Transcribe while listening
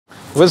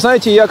Вы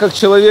знаете, я как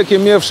человек,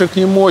 имевший к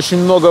нему очень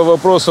много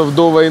вопросов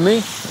до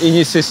войны и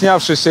не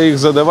стеснявшийся их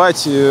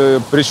задавать,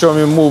 причем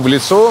ему в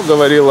лицо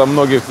говорил о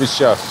многих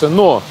вещах.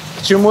 Но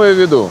к чему я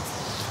веду?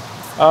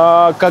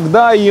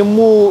 Когда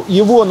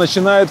его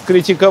начинают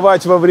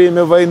критиковать во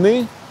время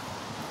войны,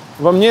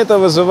 во мне это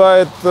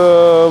вызывает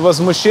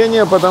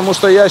возмущение, потому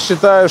что я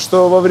считаю,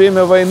 что во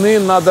время войны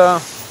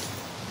надо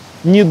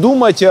не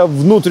думать о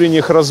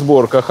внутренних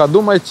разборках, а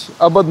думать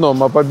об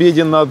одном, о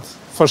победе над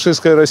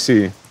фашистской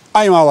Россией.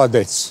 Ай,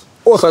 молодец.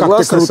 Ох, как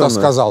ты круто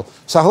сказал.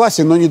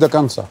 Согласен, но не до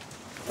конца.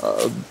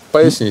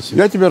 Поясните.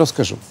 Я тебе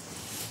расскажу.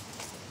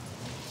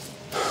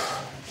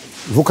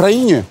 В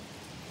Украине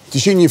в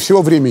течение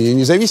всего времени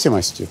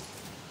независимости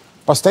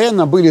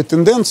постоянно были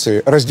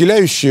тенденции,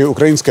 разделяющие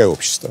украинское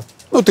общество.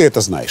 Ну, ты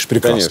это знаешь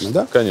прекрасно, конечно,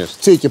 да? Конечно.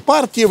 Все эти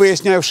партии,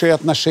 выяснявшие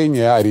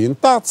отношения,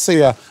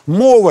 ориентация,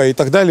 мова и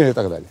так далее, и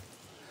так далее.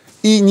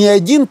 И ни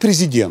один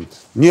президент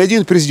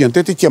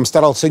этой темы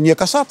старался не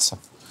касаться,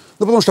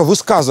 ну, потому что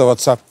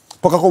высказываться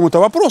по какому-то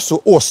вопросу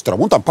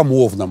острому, ну, там, по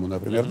мовному,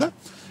 например, да,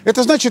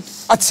 это значит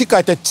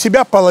отсекать от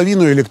себя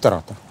половину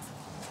электората.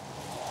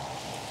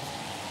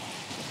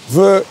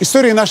 В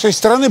истории нашей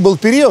страны был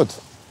период,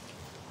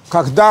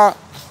 когда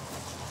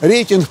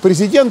рейтинг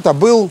президента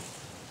был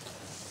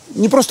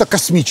не просто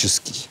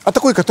космический, а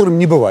такой, которым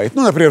не бывает.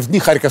 Ну, например, в дни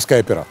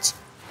Харьковской операции.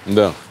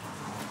 Да.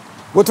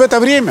 Вот в это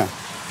время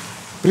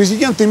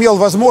президент имел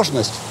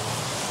возможность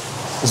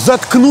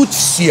заткнуть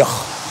всех.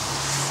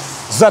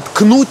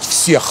 Заткнуть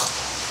всех.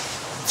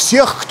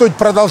 Всех, кто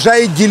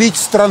продолжает делить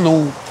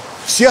страну.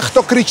 Всех,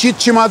 кто кричит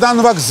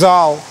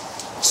 «чемодан-вокзал».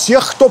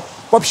 Всех, кто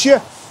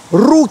вообще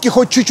руки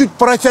хоть чуть-чуть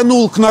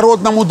протянул к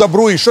народному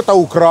добру и что-то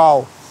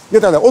украл. И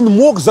так далее. Он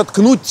мог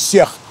заткнуть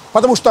всех.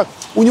 Потому что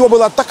у него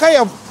была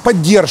такая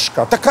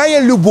поддержка,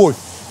 такая любовь.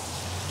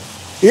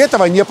 И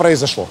этого не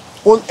произошло.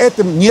 Он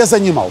этим не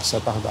занимался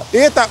тогда. И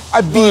это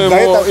обидно.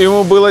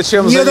 Ему было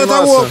чем не заниматься. Не до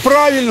того,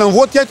 правильно.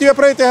 Вот я тебе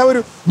про это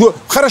говорю. Ну,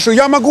 хорошо,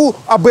 я могу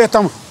об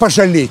этом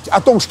пожалеть.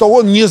 О том, что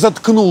он не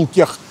заткнул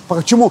тех.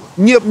 Почему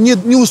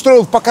не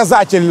устроил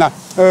показательно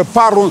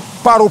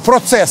пару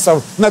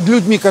процессов над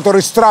людьми,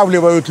 которые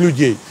стравливают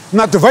людей.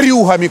 Над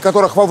ворюгами,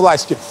 которых во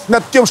власти.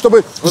 Над тем,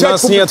 чтобы... У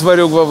нас нет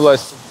ворюг во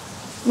власти.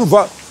 Ну,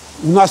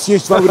 у нас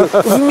есть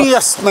в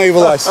местной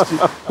власти.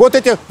 Вот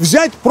эти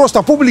взять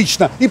просто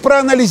публично и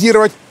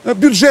проанализировать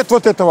бюджет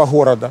вот этого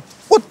города.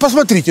 Вот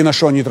посмотрите, на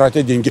что они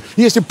тратят деньги.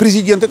 Если бы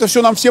президент это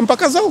все нам всем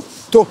показал,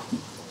 то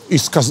и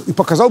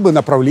показал бы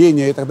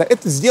направление, и тогда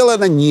это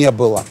сделано не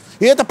было.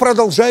 И это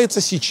продолжается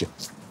сейчас.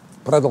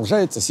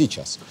 Продолжается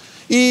сейчас.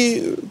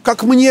 И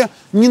как мне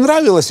не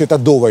нравилось это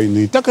до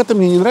войны, так это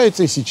мне не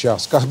нравится и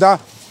сейчас. Когда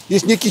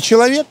есть некий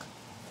человек,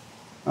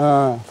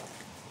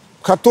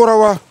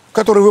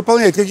 который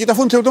выполняет какие-то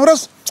функции, потом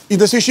раз, и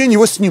на следующий день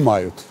его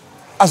снимают.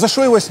 А за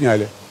что его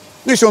сняли?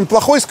 Ну, если он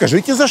плохой,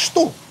 скажите, за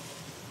что?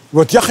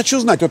 Вот я хочу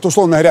знать, вот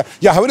условно говоря,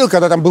 я говорил,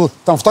 когда там был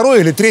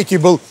второй или третий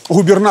был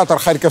губернатор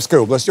Харьковской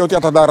области, вот я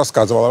тогда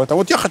рассказывал об этом,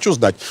 вот я хочу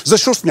знать, за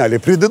что сняли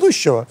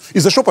предыдущего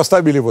и за что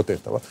поставили вот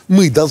этого.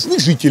 Мы должны,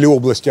 жители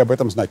области, об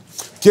этом знать.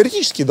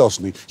 Теоретически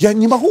должны. Я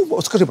не могу,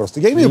 вот скажи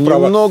просто, я имею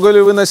право... Немного ли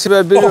вы на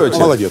себя берете? О,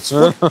 молодец.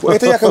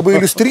 Это я как бы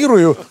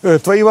иллюстрирую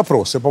твои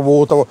вопросы по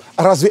поводу того,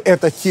 разве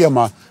эта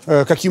тема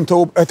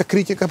каким-то... Это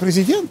критика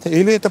президента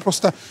или это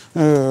просто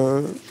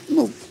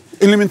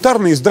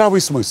элементарный и здравый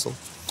смысл?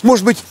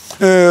 Может быть,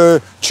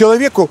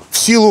 человеку в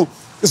силу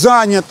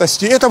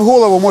занятости это в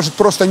голову может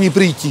просто не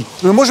прийти.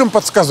 Мы можем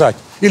подсказать.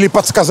 Или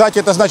подсказать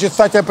это значит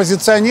стать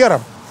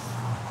оппозиционером.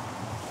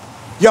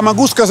 Я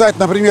могу сказать,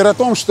 например, о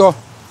том, что...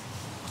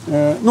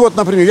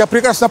 например, я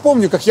прекрасно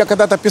помню, как я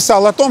когда-то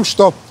писал о том,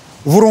 что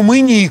в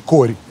Румынии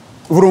корь.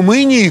 В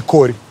Румынии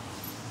корь.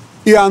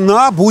 И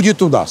она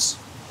будет у нас.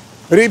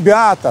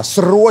 Ребята,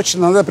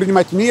 срочно надо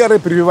принимать меры,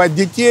 прививать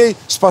детей,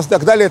 спасать,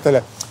 так далее, и так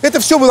далее. Это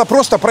все было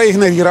просто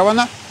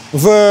проигнорировано.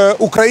 В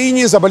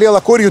Украине заболело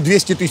корью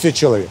 200 тысяч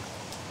человек.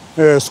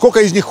 Сколько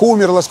из них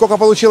умерло, сколько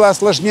получило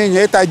осложнения,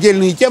 это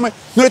отдельные темы.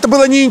 Но это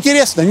было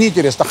неинтересно,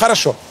 неинтересно.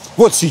 Хорошо.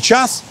 Вот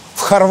сейчас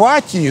в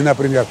Хорватии,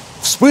 например,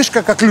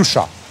 вспышка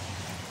коклюша.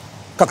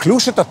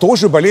 Коклюш – это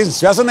тоже болезнь,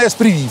 связанная с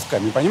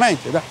прививками,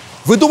 понимаете, да?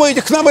 Вы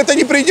думаете, к нам это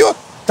не придет?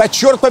 Да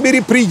черт побери,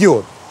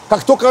 придет.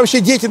 Как только вообще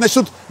дети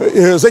начнут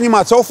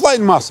заниматься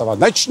офлайн массово,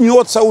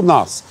 начнется у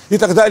нас и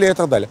так далее, и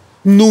так далее.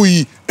 Ну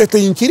и это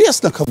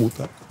интересно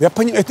кому-то. Я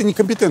понимаю, это не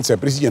компетенция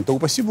президента,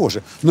 упаси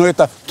Боже. Но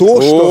это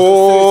то,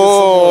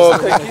 что...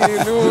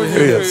 Такие люди.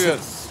 Привет.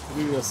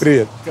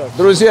 Привет.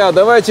 Друзья,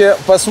 давайте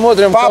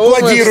посмотрим, кого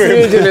мы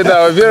встретили.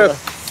 Да, во-первых,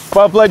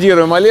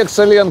 поаплодируем. Олег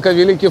Соленко,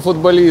 великий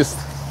футболист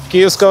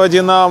киевского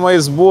 «Динамо» и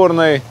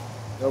сборной.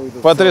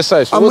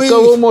 Потрясающе. Вот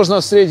кого можно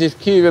встретить в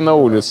Киеве на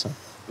улице?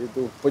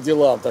 Иду по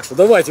делам, так что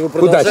давайте, вы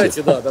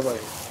продолжайте. Да, давай.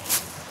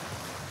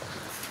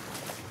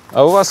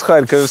 А у вас в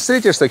Харькове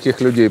встретишь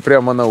таких людей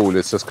прямо на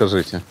улице,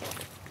 скажите?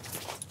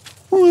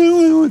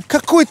 Ой,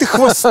 какой ты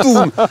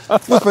хвостун.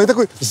 Господи,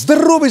 такой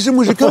здоровый же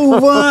мужик, а у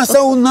вас,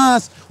 а у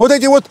нас. Вот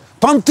эти вот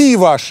понты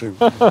ваши.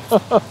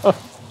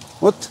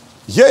 Вот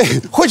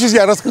Хочешь,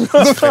 я расскажу?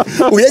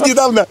 Я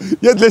недавно,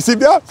 я для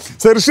себя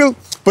совершил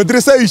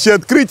потрясающее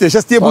открытие.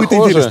 Сейчас тебе будет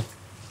интересно.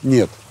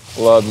 Нет.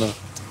 Ладно.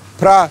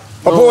 По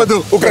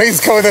поводу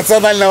украинского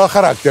национального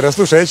характера.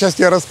 Слушай, я сейчас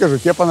тебе расскажу,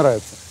 тебе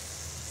понравится.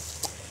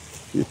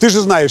 Ты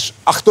же знаешь,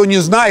 а кто не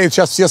знает,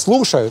 сейчас все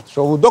слушают,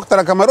 что у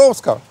доктора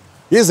Комаровского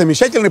есть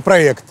замечательный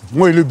проект,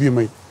 мой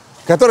любимый,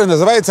 который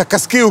называется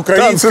 «Казки,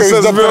 українською».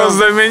 Танцы со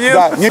звездами, нет?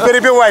 Да, не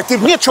перебивай.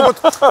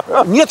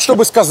 Нет,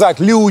 чтобы сказать,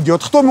 люди,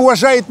 вот кто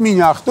уважает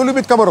меня, кто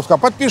любит Комаровского,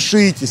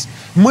 подпишитесь.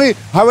 Мы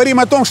говорим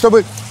о том,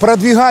 чтобы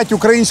продвигать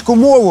украинскую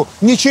мову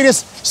не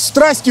через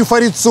страсти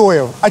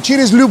фарисеев, а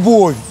через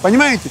любовь,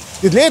 понимаете?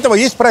 И для этого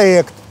есть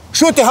проект.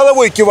 Что ты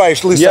головой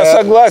киваешь, лысая? Я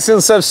согласен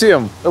со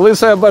всем.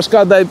 Лысая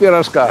башка, дай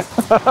пирожка.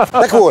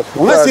 Так вот,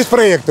 у нас есть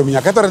проект у меня,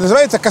 который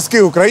называется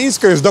 «Казки,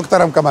 українською» с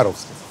доктором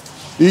Комаровским.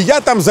 И я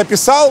там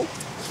записал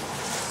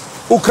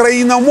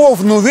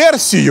украиномовную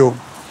версию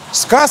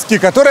сказки,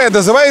 которая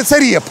называется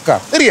 «Репка».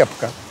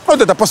 Репка.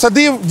 Вот это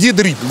 «Посадив дід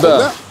репку». Да.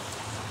 Да?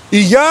 И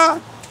я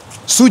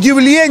с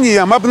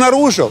удивлением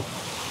обнаружил,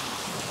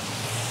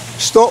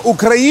 что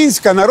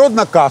українська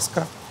народна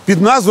казка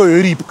під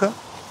назвою «Ріпка»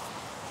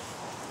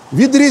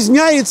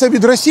 відрізняється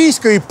від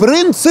російської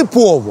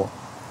принципово.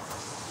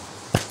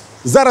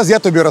 Зараз я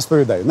тобі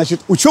розповідаю. Значить,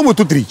 у чому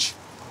тут річ?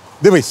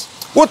 Дивись,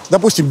 от,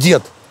 допустим,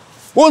 дед,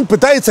 он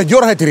пытается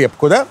дергать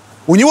репку, да?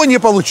 У него не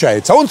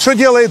получается. Он что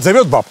делает?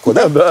 Зовет бабку,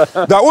 да?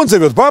 Да, он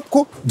зовет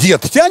бабку,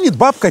 дед тянет,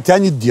 бабка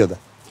тянет деда.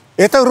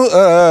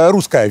 Это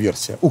русская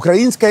версия.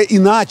 Украинская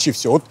иначе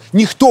все. Вот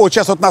никто, вот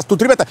сейчас вот нас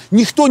тут, ребята,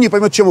 никто не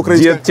поймет, чем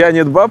украинская. Дед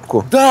тянет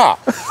бабку? Да.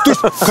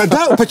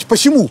 То есть,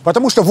 почему?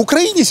 Потому что в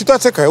Украине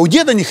ситуация какая? У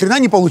деда ни хрена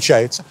не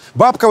получается.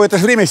 Бабка в это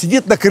же время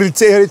сидит на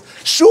крыльце и говорит: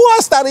 что,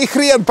 старый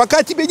хрен,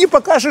 пока тебе не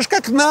покажешь,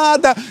 как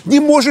надо, не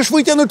можешь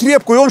вытянуть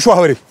репку. И он что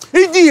говорит?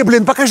 Иди,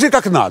 блин, покажи,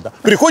 как надо.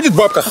 Приходит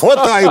бабка,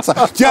 хватается,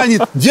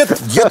 тянет. Дед,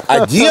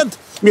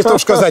 вместо того, чтобы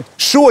сказать,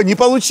 что, не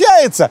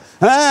получается?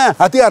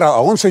 А ты орал.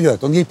 А он что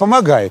делает? Он ей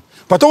помогает.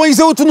 Потом они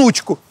зовут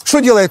внучку.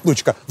 Что делает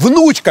внучка?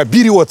 Внучка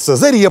берется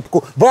за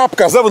репку,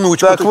 бабка за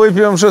внучку. Так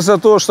выпьем же за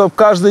то, чтобы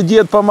каждый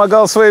дед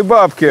помогал своей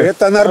бабке.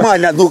 Это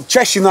нормально. Ну,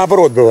 чаще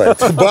наоборот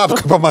бывает.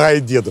 Бабка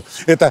помогает деду.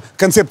 Это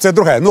концепция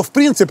другая. Но в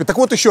принципе, так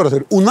вот еще раз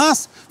говорю, у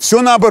нас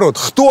все наоборот.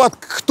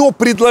 Кто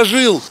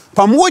предложил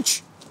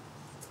помочь,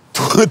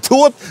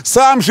 тот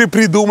сам же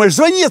придумаешь.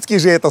 Жванецкий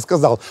же это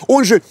сказал.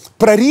 Он же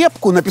про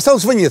репку написал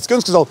Жванецкий.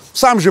 Он сказал: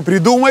 сам же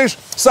придумаешь,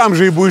 сам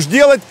же и будешь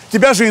делать,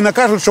 тебя же и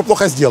накажут, что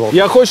плохо сделал.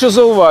 Я хочу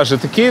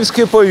зауважити,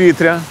 київське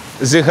повітря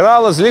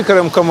зіграло з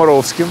лікарем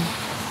Комаровським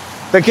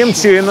таким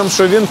чином,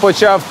 що він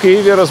почав в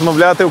Києві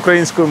розмовляти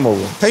українською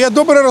мовою. Да я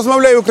добре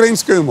розмовляю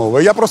українською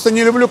мовою. Я просто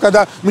не люблю,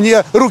 когда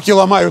мне руки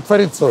ломают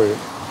фарисеи.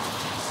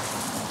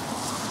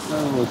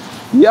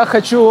 Я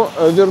хочу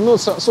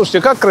вернуться...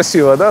 Слушайте, как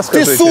красиво, да,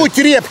 скажите? Ты суть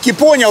репки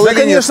понял да, или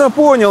конечно, нет?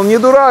 понял, не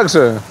дурак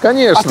же,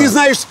 конечно. А ты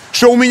знаешь,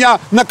 что у меня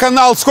на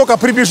канал сколько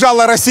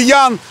прибежало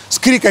россиян с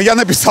криком, я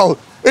написал: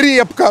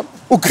 «Репка,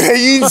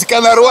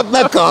 украинская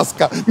народная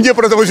казка». Мне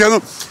просто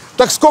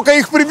так сколько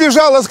их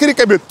прибежало с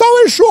криками: да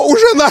вы что,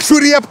 уже нашу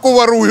репку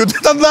воруют,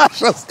 это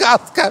наша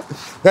сказка.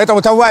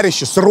 Поэтому,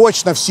 товарищи,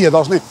 срочно все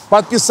должны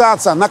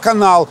подписаться на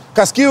канал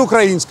 «Казки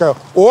українською».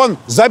 Он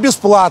за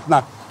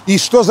бесплатно. И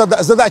что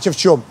задача в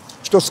чем?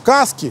 Что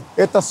сказки –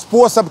 это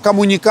способ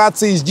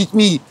коммуникации с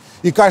детьми.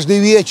 И каждый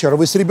вечер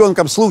вы с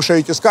ребенком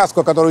слушаете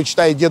сказку, которую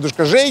читает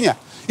дедушка Женя,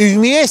 и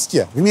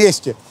вместе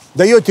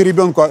даете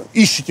ребенку,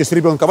 ищете с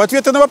ребенком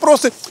ответы на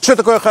вопросы, что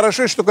такое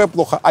хорошо и что такое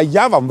плохо. А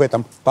я вам в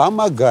этом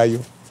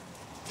помогаю.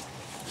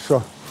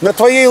 Что? На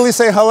твоей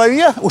лысой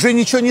голове уже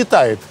ничего не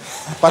тает,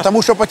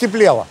 потому что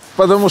потеплело.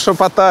 Потому что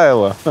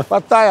потаяло.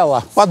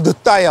 Потаяло,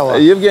 подтаяло.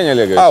 Евгений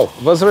Олегович,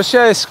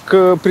 возвращаясь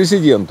к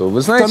президенту,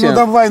 вы знаете, да,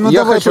 давай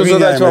я хочу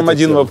задать вам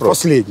один вопрос.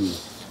 Последний.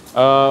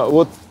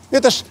 Вот.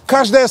 Это ж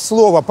каждое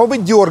слово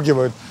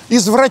повыдергивают,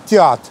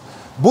 извратят,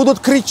 будут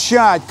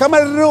кричать: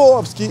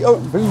 Комаровский.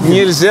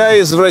 Нельзя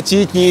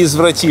извратить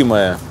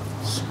неизвратимое.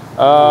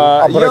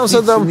 Я вам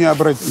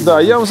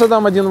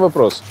задам один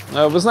вопрос.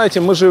 Вы знаете,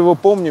 мы же его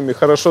помним и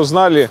хорошо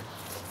знали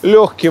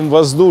легким,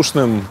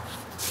 воздушным,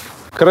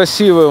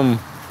 красивым,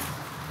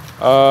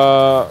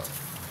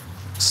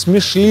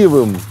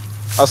 смешливым,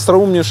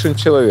 остроумнейшим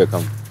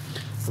человеком.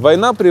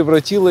 Война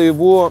превратила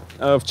его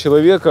в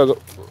человека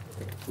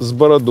с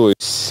бородой,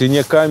 с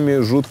синяками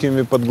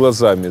жуткими под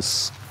глазами,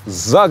 с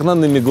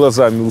загнанными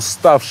глазами,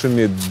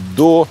 уставшими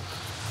до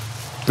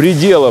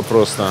предела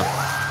просто.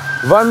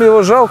 Вам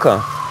его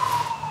жалко?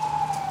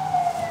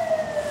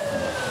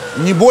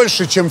 Не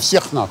больше, чем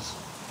всех нас.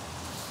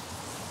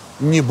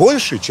 Не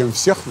больше, чем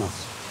всех нас.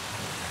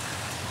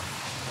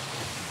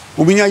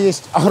 У меня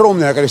есть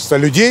огромное количество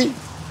людей,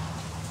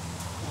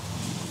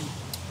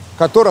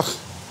 которых...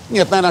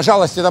 Нет, наверное,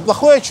 жалость – это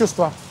плохое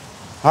чувство.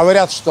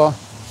 Говорят, что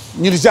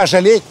нельзя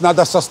жалеть,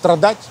 надо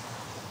сострадать.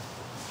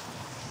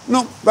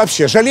 Ну,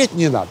 вообще, жалеть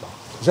не надо.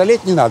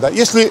 Жалеть не надо.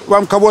 Если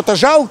вам кого-то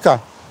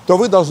жалко, то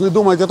вы должны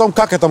думать о том,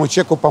 как этому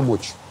человеку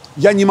помочь.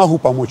 Я не могу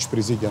помочь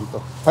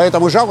президенту,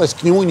 поэтому жалость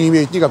к нему не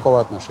имеет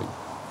никакого отношения.